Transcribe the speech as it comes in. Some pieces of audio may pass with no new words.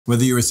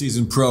Whether you're a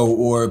seasoned pro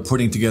or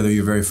putting together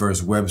your very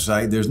first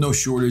website, there's no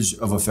shortage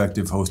of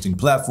effective hosting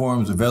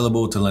platforms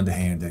available to lend a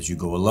hand as you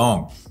go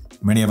along.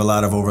 Many have a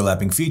lot of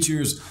overlapping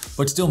features,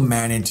 but still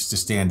manage to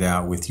stand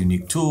out with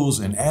unique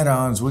tools and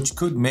add-ons which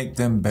could make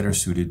them better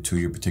suited to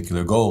your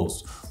particular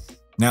goals.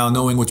 Now,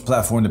 knowing which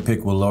platform to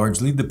pick will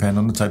largely depend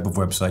on the type of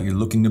website you're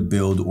looking to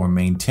build or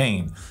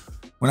maintain.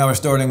 When I was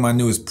starting my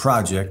newest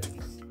project,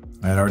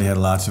 I had already had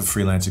lots of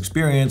freelance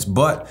experience,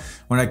 but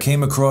when I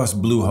came across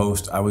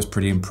Bluehost, I was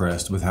pretty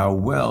impressed with how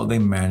well they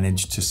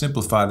managed to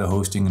simplify the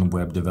hosting and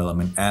web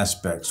development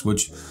aspects,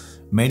 which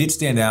made it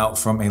stand out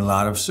from a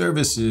lot of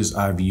services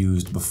I've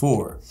used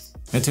before.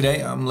 And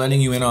today, I'm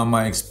letting you in on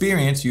my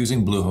experience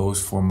using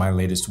Bluehost for my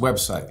latest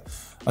website.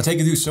 I'll take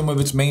you through some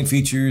of its main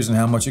features and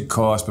how much it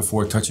costs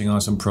before touching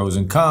on some pros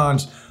and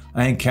cons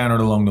I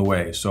encountered along the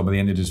way. So by the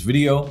end of this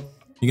video,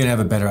 you're gonna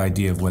have a better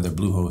idea of whether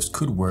Bluehost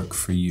could work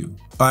for you.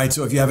 All right,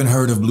 so if you haven't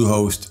heard of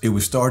Bluehost, it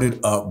was started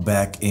up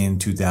back in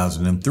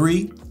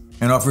 2003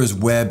 and offers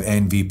web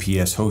and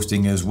VPS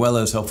hosting as well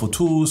as helpful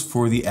tools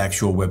for the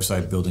actual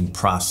website building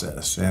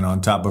process. And on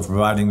top of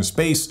providing the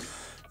space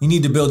you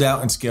need to build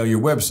out and scale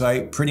your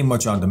website pretty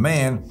much on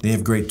demand, they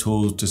have great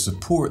tools to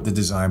support the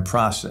design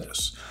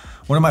process.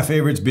 One of my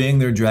favorites being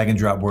their drag and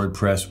drop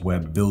WordPress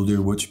web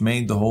builder, which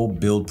made the whole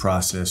build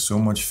process so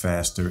much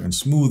faster and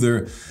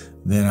smoother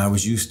than I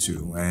was used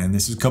to. And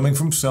this is coming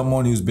from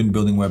someone who's been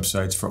building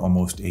websites for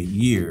almost 8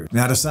 years.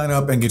 Now, to sign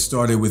up and get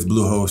started with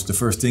Bluehost, the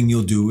first thing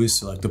you'll do is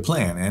select a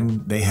plan,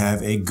 and they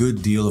have a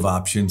good deal of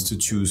options to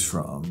choose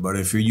from. But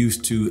if you're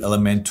used to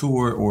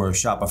Elementor or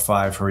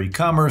Shopify for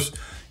e-commerce,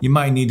 you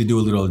might need to do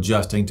a little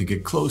adjusting to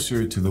get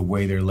closer to the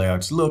way their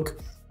layouts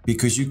look,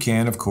 because you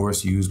can, of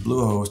course, use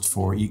Bluehost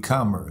for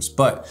e-commerce,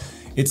 but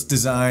it's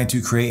designed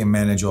to create and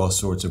manage all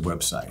sorts of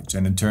websites.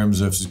 And in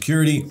terms of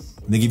security,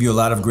 they give you a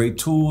lot of great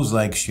tools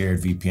like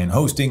shared VPN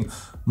hosting,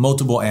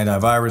 multiple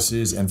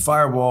antiviruses and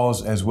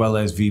firewalls, as well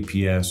as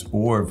VPS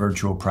or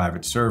virtual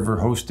private server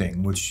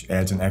hosting, which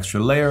adds an extra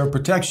layer of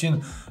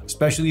protection,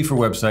 especially for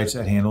websites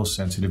that handle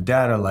sensitive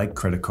data like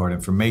credit card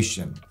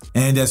information.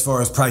 And as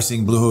far as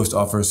pricing, Bluehost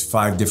offers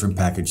 5 different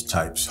package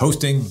types: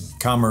 hosting,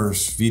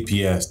 commerce,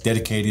 VPS,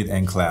 dedicated,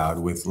 and cloud,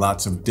 with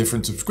lots of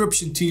different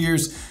subscription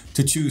tiers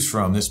to choose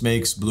from. This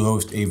makes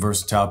Bluehost a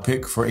versatile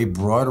pick for a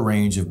broad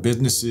range of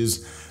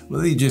businesses,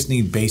 whether you just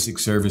need basic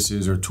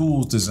services or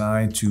tools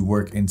designed to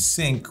work in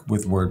sync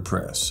with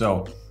WordPress.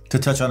 So, to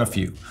touch on a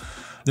few.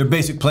 Their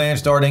basic plan,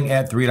 starting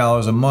at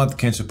 $3 a month,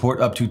 can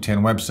support up to 10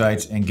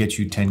 websites and get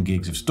you 10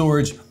 gigs of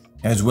storage,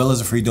 as well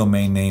as a free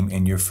domain name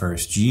in your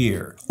first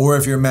year. Or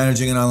if you're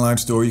managing an online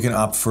store, you can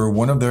opt for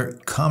one of their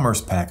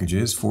commerce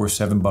packages for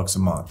 $7 a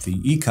month. The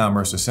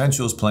e-commerce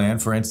essentials plan,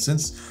 for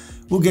instance,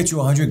 will get you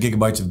 100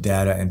 gigabytes of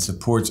data and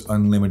supports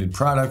unlimited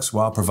products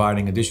while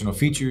providing additional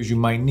features you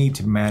might need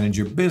to manage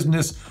your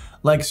business,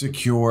 like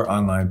secure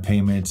online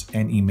payments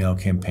and email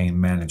campaign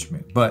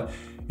management. But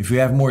if you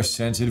have more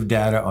sensitive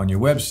data on your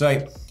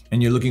website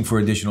and you're looking for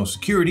additional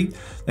security,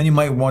 then you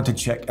might want to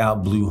check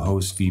out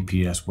Bluehost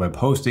VPS web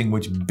hosting,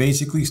 which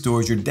basically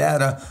stores your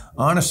data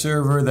on a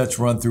server that's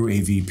run through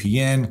a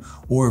VPN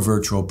or a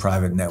virtual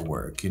private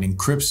network. It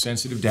encrypts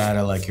sensitive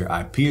data like your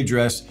IP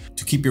address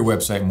to keep your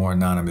website more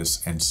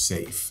anonymous and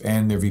safe.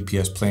 And their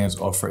VPS plans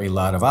offer a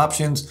lot of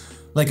options,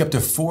 like up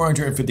to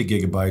 450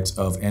 gigabytes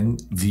of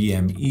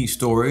NVMe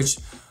storage,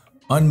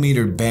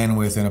 unmetered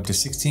bandwidth, and up to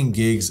 16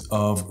 gigs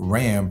of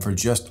RAM for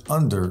just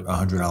under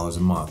 $100 a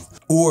month.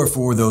 Or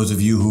for those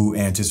of you who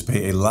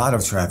anticipate a lot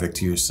of traffic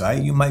to your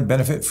site, you might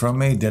benefit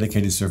from a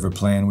dedicated server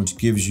plan, which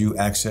gives you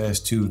access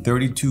to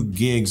 32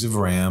 gigs of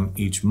RAM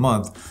each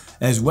month,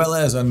 as well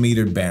as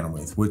unmetered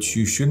bandwidth, which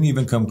you shouldn't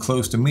even come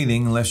close to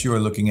meeting unless you are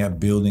looking at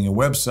building a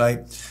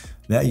website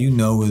that you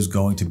know is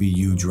going to be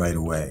huge right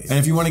away. And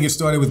if you want to get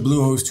started with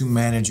Bluehost to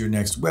manage your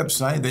next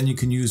website, then you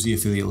can use the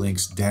affiliate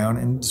links down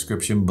in the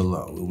description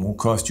below. It won't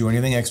cost you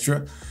anything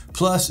extra.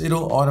 Plus,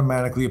 it'll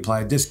automatically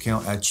apply a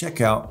discount at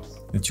checkout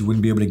that you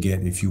wouldn't be able to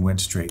get if you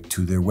went straight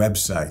to their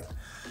website.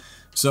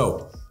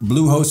 So,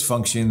 Bluehost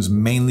functions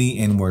mainly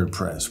in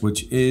WordPress,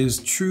 which is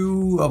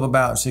true of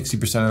about 60%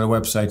 of the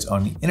websites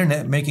on the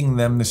internet, making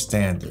them the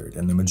standard.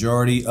 And the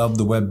majority of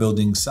the web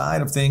building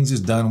side of things is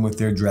done with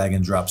their drag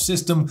and drop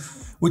system,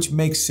 which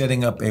makes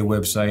setting up a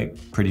website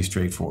pretty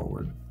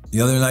straightforward. The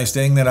other nice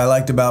thing that I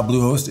liked about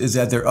Bluehost is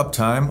that their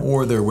uptime,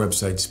 or their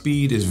website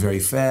speed, is very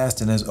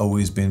fast and has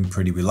always been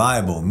pretty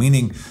reliable,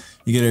 meaning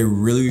you get a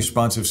really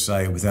responsive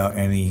site without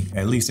any,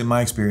 at least in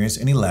my experience,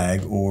 any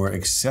lag or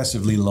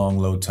excessively long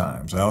load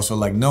times. I also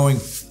like knowing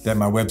that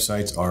my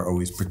websites are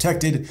always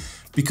protected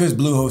because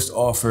Bluehost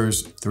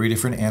offers 3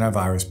 different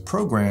antivirus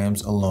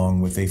programs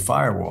along with a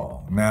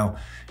firewall. Now,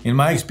 in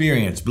my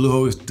experience,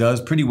 Bluehost does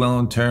pretty well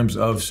in terms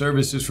of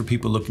services for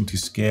people looking to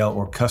scale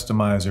or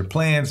customize their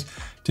plans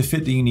to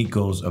fit the unique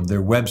goals of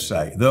their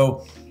website.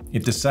 Though,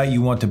 if the site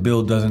you want to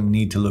build doesn't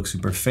need to look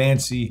super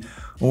fancy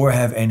or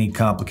have any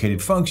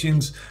complicated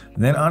functions,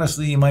 then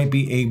honestly, you might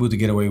be able to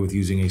get away with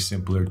using a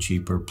simpler,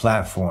 cheaper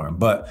platform.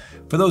 But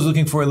for those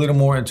looking for a little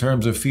more in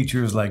terms of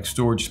features like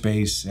storage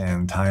space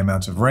and high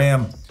amounts of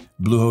RAM,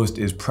 Bluehost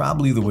is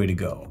probably the way to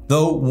go.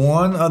 Though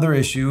one other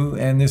issue,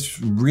 and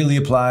this really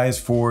applies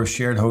for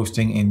shared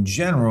hosting in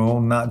general,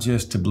 not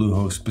just to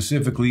Bluehost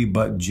specifically,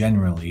 but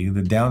generally,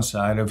 the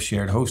downside of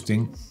shared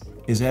hosting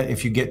is that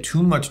if you get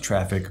too much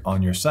traffic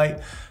on your site,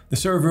 the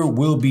server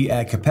will be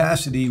at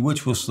capacity,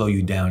 which will slow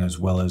you down, as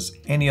well as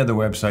any other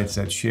websites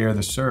that share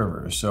the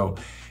server. So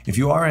if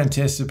you are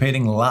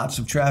anticipating lots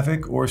of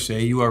traffic, or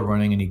say you are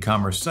running an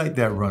e-commerce site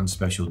that runs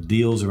special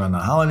deals around the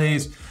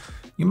holidays,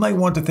 you might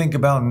want to think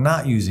about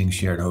not using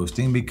shared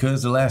hosting,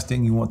 because the last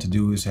thing you want to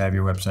do is have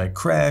your website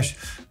crash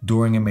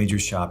during a major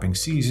shopping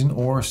season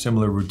or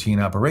similar routine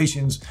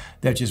operations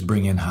that just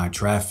bring in high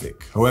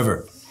traffic.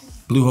 However,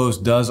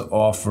 Bluehost does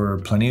offer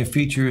plenty of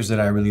features that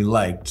I really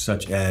liked,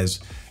 such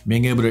as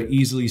being able to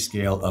easily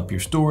scale up your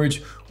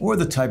storage or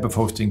the type of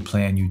hosting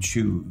plan you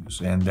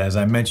choose. And as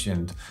I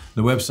mentioned,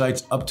 the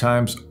website's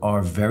uptimes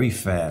are very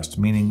fast,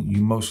 meaning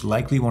you most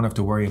likely won't have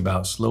to worry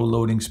about slow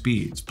loading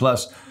speeds.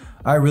 Plus,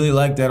 I really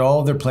like that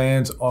all of their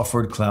plans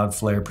offered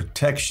Cloudflare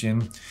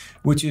protection,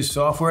 which is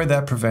software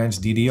that prevents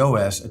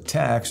DDoS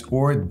attacks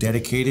or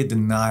dedicated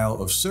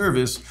denial of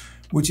service,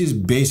 which is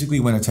basically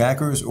when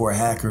attackers or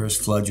hackers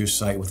flood your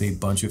site with a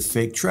bunch of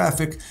fake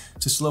traffic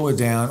to slow it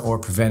down or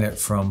prevent it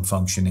from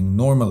functioning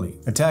normally.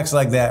 Attacks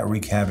like that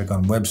wreak havoc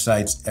on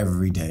websites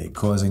every day,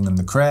 causing them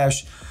to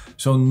crash.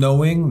 So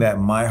knowing that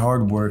my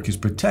hard work is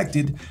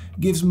protected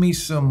gives me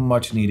some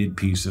much needed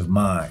peace of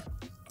mind.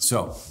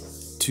 So,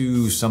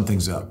 to sum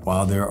things up,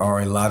 while there are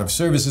a lot of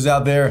services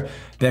out there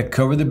that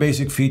cover the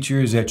basic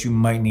features that you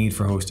might need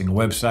for hosting a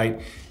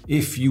website,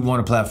 if you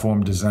want a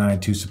platform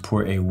designed to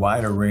support a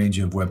wider range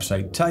of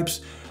website types,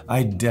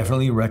 I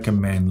definitely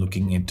recommend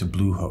looking into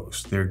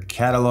Bluehost. Their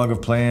catalog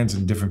of plans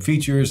and different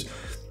features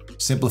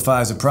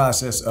simplifies the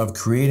process of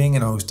creating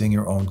and hosting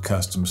your own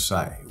custom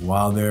site,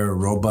 while their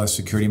robust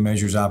security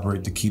measures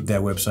operate to keep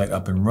that website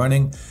up and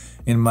running.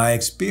 In my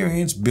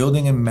experience,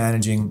 building and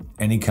managing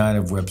any kind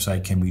of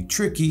website can be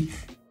tricky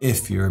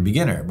if you're a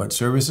beginner, but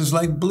services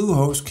like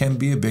Bluehost can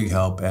be a big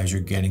help as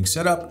you're getting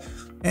set up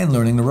and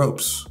learning the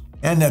ropes.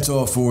 And that's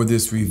all for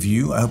this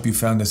review. I hope you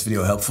found this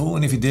video helpful,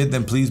 and if you did,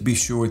 then please be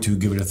sure to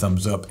give it a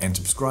thumbs up and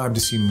subscribe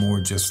to see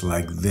more just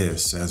like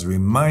this. As a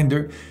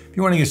reminder, if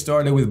you want to get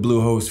started with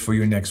Bluehost for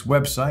your next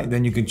website,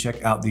 then you can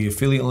check out the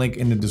affiliate link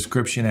in the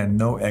description at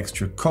no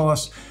extra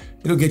cost.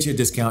 It'll get you a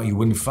discount you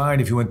wouldn't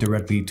find if you went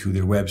directly to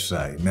their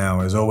website.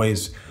 Now, as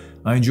always,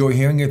 I enjoy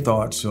hearing your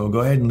thoughts, so go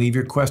ahead and leave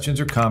your questions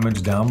or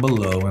comments down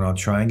below, and I'll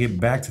try and get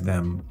back to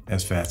them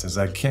as fast as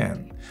I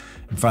can.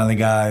 And finally,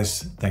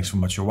 guys, thanks so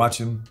much for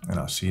watching, and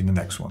I'll see you in the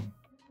next one.